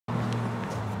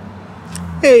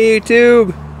Hey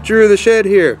YouTube, Drew the Shed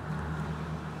here.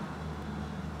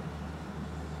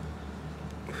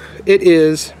 It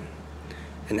is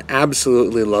an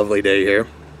absolutely lovely day here.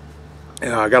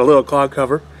 I got a little cloud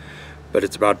cover, but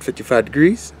it's about 55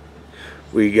 degrees.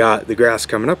 We got the grass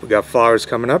coming up, we got flowers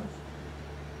coming up,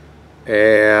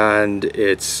 and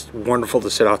it's wonderful to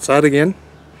sit outside again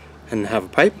and have a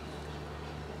pipe.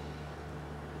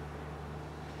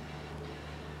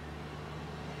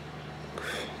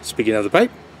 Speaking of the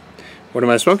pipe, what am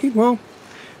I smoking? Well,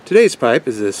 today's pipe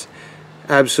is this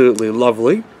absolutely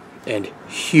lovely and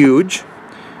huge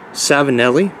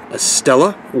Savinelli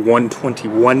Estella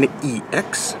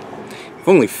 121EX. I've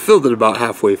only filled it about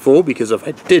halfway full because if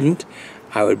I didn't,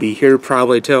 I would be here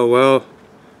probably till, well,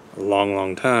 a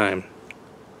long time.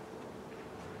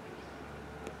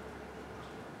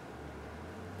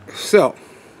 So,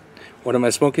 what am I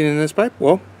smoking in this pipe?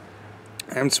 Well,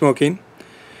 I'm smoking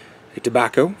a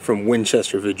tobacco from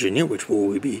Winchester, Virginia, which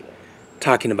we'll be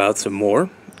talking about some more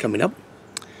coming up.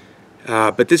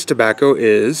 But this tobacco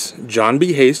is John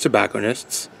B. Hayes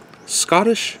Tobacconist's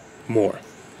Scottish Moor.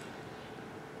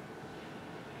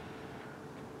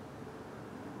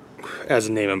 As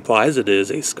the name implies, it is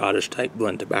a Scottish type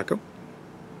blend tobacco.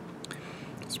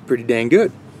 It's pretty dang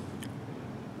good.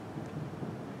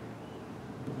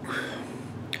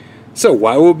 So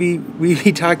why will we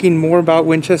be talking more about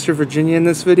Winchester, Virginia in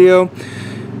this video?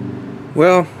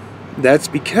 Well, that's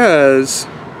because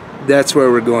that's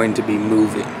where we're going to be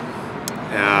moving.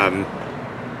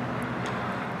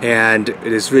 And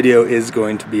this video is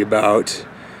going to be about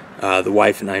the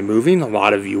wife and I moving. A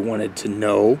lot of you wanted to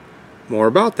know more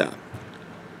about that.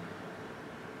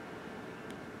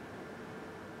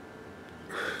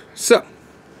 So,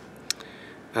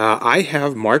 I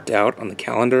have marked out on the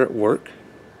calendar at work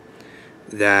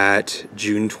that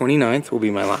June 29th will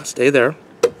be my last day there.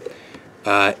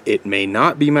 It may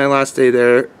not be my last day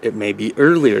there. It may be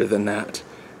earlier than that.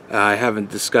 I haven't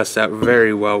discussed that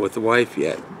very well with the wife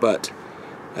yet, but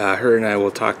her and I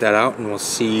will talk that out and we'll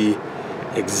see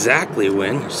exactly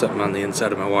when. There's something on the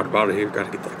inside of my water bottle here.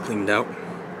 Got to get that cleaned out.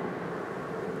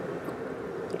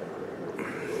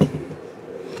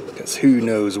 Because who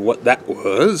knows what that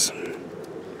was.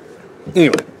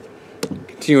 Anyway,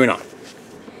 continuing on.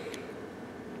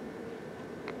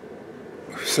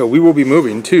 So we will be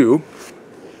moving to,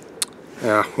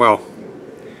 well,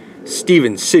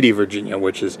 Stevens City, Virginia,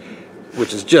 which is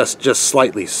just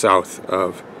slightly south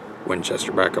of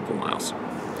Winchester by a couple miles,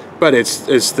 but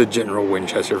it's the general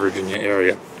Winchester, Virginia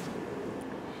area.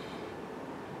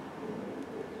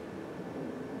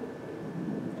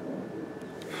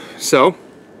 So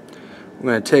I'm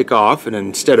going to take off, and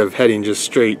instead of heading just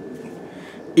straight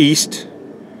east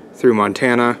through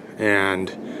Montana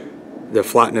and the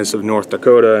flatness of North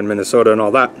Dakota and Minnesota and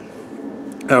all that,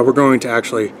 we're going to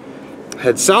actually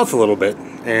head south a little bit,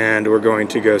 and we're going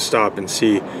to go stop and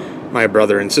see my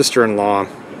brother and sister-in-law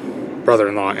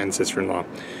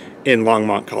in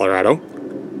Longmont, Colorado,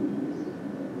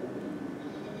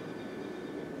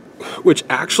 which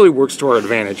actually works to our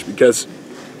advantage because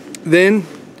then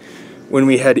when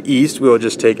we head east, we'll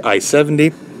just take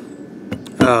I-70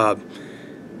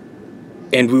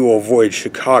 and we will avoid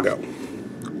Chicago.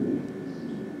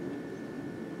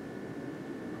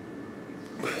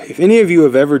 If any of you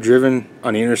have ever driven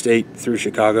on the interstate through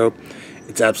Chicago,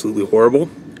 it's absolutely horrible.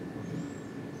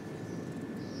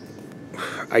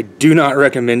 I do not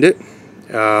recommend it.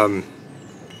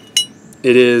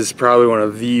 It is probably one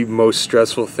of the most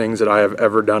stressful things that I have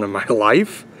ever done in my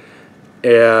life,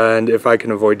 and if I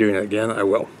can avoid doing it again, I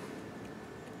will.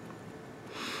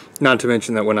 Not to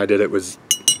mention that when I did it was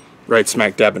right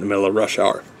smack dab in the middle of rush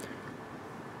hour.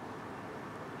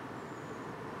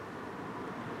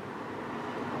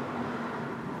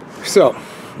 So,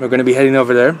 we're going to be heading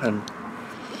over there, and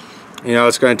you know,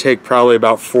 it's going to take probably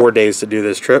about 4 days to do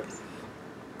this trip.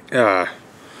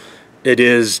 It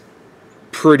is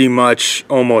pretty much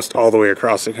almost all the way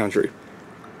across the country.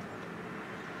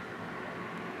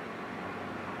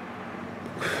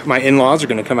 My in-laws are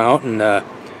going to come out, and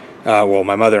well,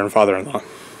 my mother and father-in-law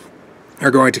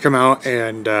are going to come out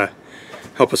and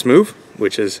help us move,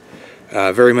 which is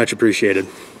very much appreciated.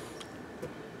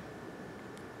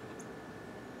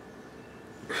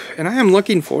 And I am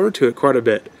looking forward to it quite a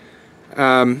bit.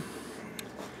 Over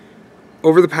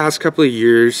the past couple of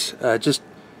years, just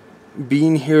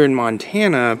being here in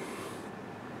Montana,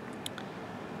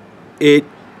 it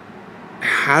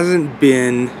hasn't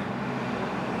been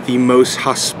the most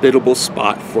hospitable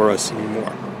spot for us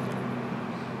anymore.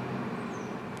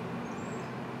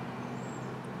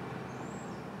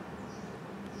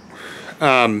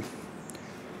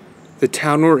 the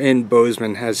town we're in,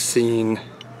 Bozeman, has seen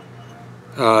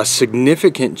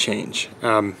significant change.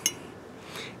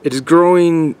 It is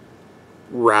growing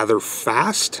rather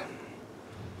fast.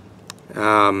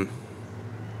 And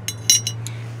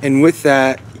with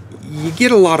that, you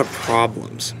get a lot of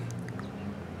problems.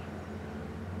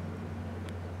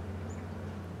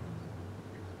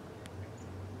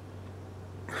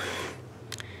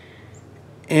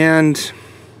 And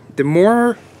the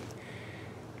more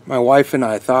my wife and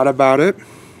I thought about it,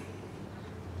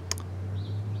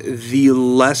 the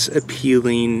less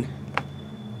appealing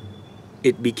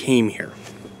it became here.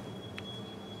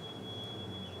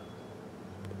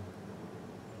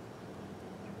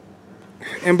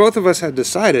 And both of us had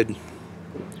decided,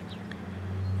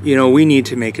 you know, we need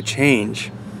to make a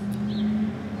change.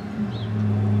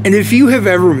 And if you have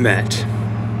ever met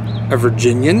a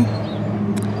Virginian,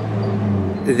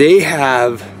 they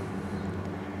have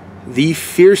the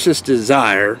fiercest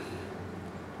desire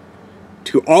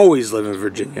to always live in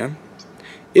Virginia.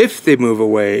 If they move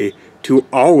away, to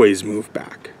always move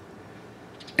back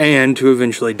and to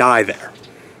eventually die there.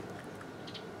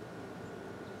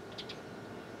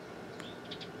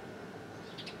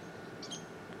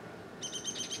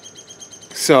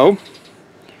 So,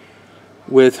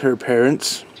 with her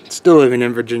parents still living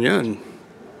in Virginia and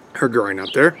her growing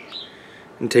up there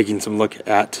and taking some look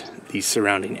at the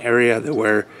surrounding area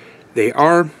where they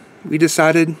are, we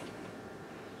decided it'd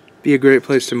be a great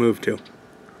place to move to.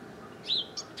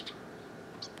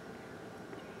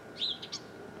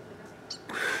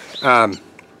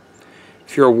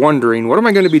 If you're wondering, what am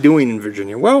I going to be doing in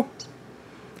Virginia? Well,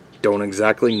 don't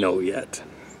exactly know yet,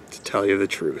 to tell you the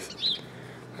truth.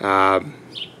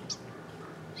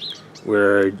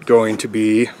 We're going to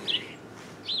be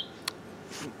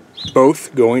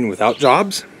both going without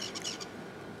jobs.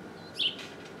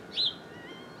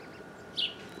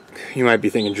 You might be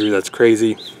thinking, Drew, that's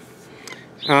crazy.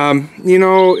 You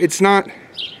know, it's not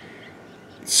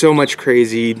so much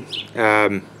crazy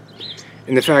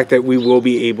in the fact that we will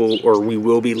be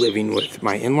living with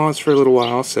my in-laws for a little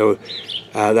while, so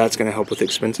that's going to help with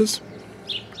expenses.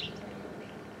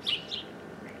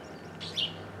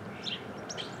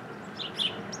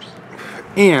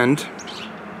 And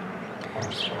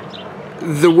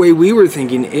the way we were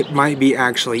thinking, it might be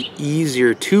actually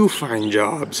easier to find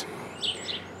jobs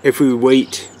if we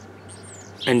wait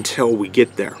until we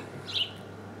get there.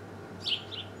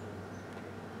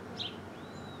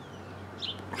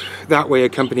 That way a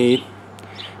company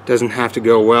doesn't have to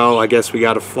go, well, I guess we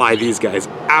got to fly these guys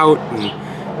out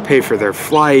and pay for their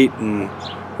flight, and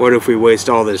what if we waste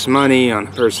all this money on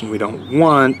a person we don't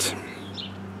want?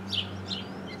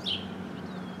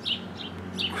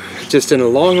 Just in the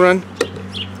long run,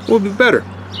 we'll be better.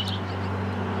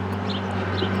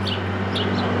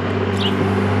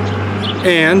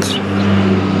 And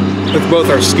with both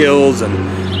our skills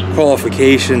and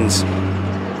qualifications,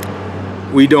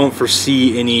 we don't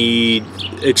foresee any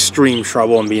extreme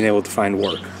trouble in being able to find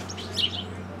work.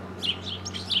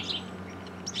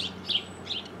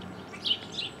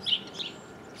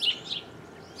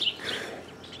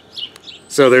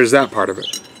 So there's that part of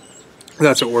it.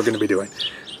 That's what we're going to be doing.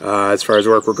 As far as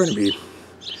work, we're going to be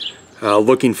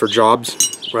looking for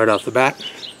jobs right off the bat,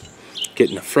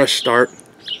 getting a fresh start.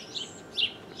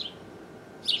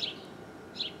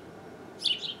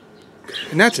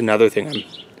 And that's another thing I'm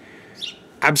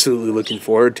absolutely looking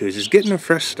forward to, is just getting a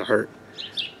fresh start.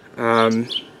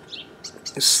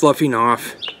 Sloughing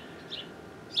off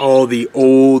all the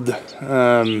old,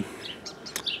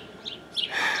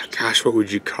 gosh, what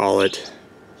would you call it?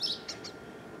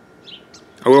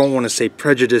 I don't want to say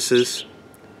prejudices,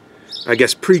 I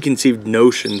guess preconceived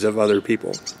notions of other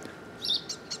people.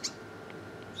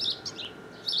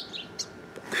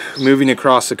 Moving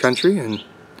across the country and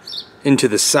into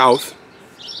the South,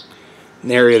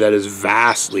 an area that is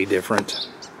vastly different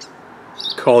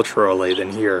culturally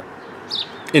than here,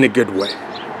 in a good way.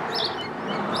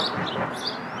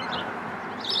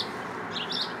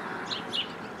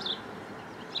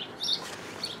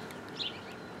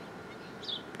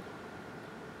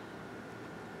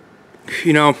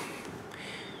 You know,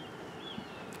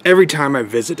 every time I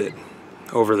visited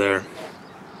over there,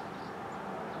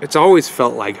 it's always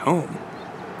felt like home.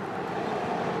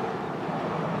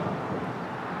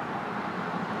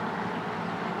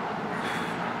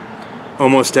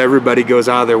 Almost everybody goes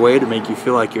out of their way to make you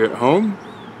feel like you're at home.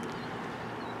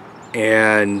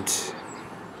 And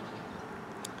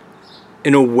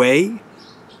in a way,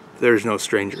 there's no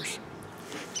strangers.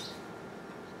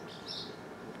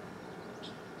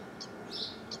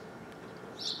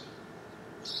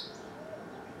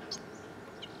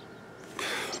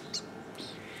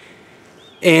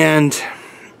 And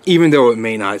even though it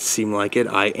may not seem like it,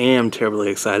 I am terribly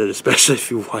excited, especially if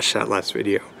you watched that last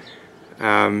video.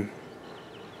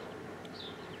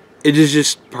 It is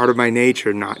just part of my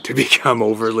nature not to become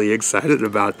overly excited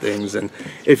about things, and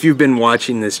if you've been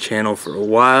watching this channel for a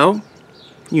while,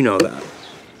 you know that.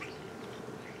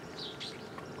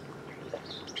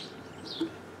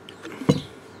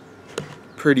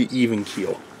 Pretty even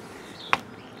keel.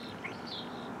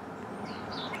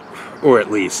 Or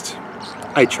at least,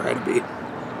 I try to be.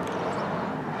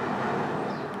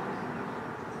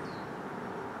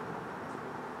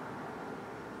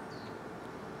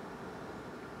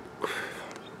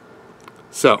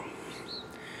 So,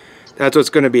 that's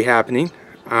what's going to be happening.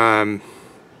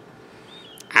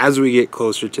 As we get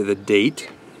closer to the date,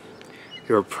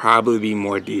 there will probably be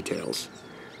more details.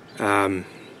 In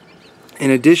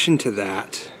addition to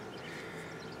that,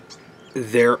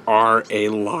 there are a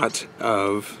lot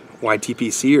of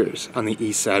YTPCers on the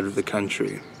east side of the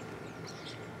country.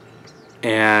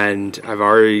 And I've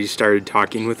already started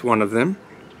talking with one of them,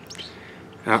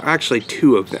 actually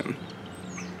two of them,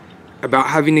 about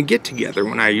having a get-together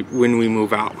when we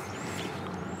move out.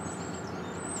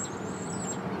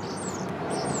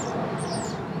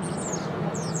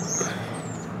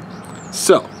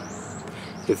 So,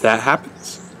 if that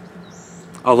happens,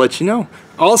 I'll let you know.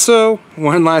 Also,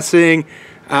 one last thing,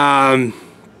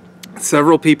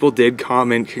 several people did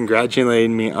comment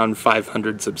congratulating me on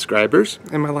 500 subscribers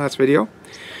in my last video.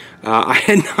 I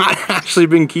had not actually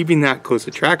been keeping that close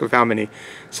a track of how many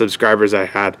subscribers I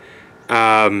had.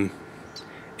 And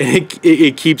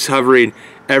it keeps hovering.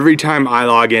 Every time I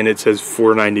log in, it says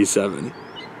 497,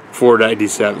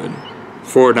 497,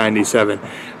 497.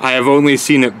 I have only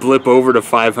seen it blip over to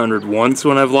 500 once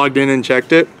when I've logged in and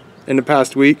checked it in the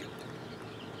past week.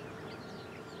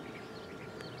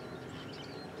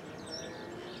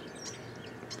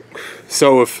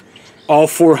 So if all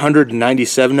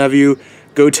 497 of you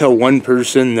go tell one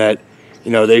person that,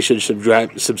 you know, they should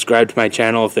subscribe to my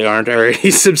channel if they aren't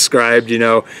already subscribed, you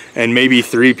know, and maybe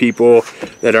 3 people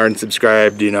that aren't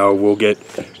subscribed, you know, we'll get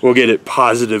it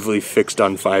positively fixed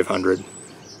on 500.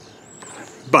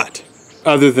 But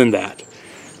other than that,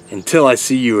 until I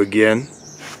see you again,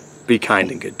 be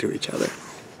kind and good to each other.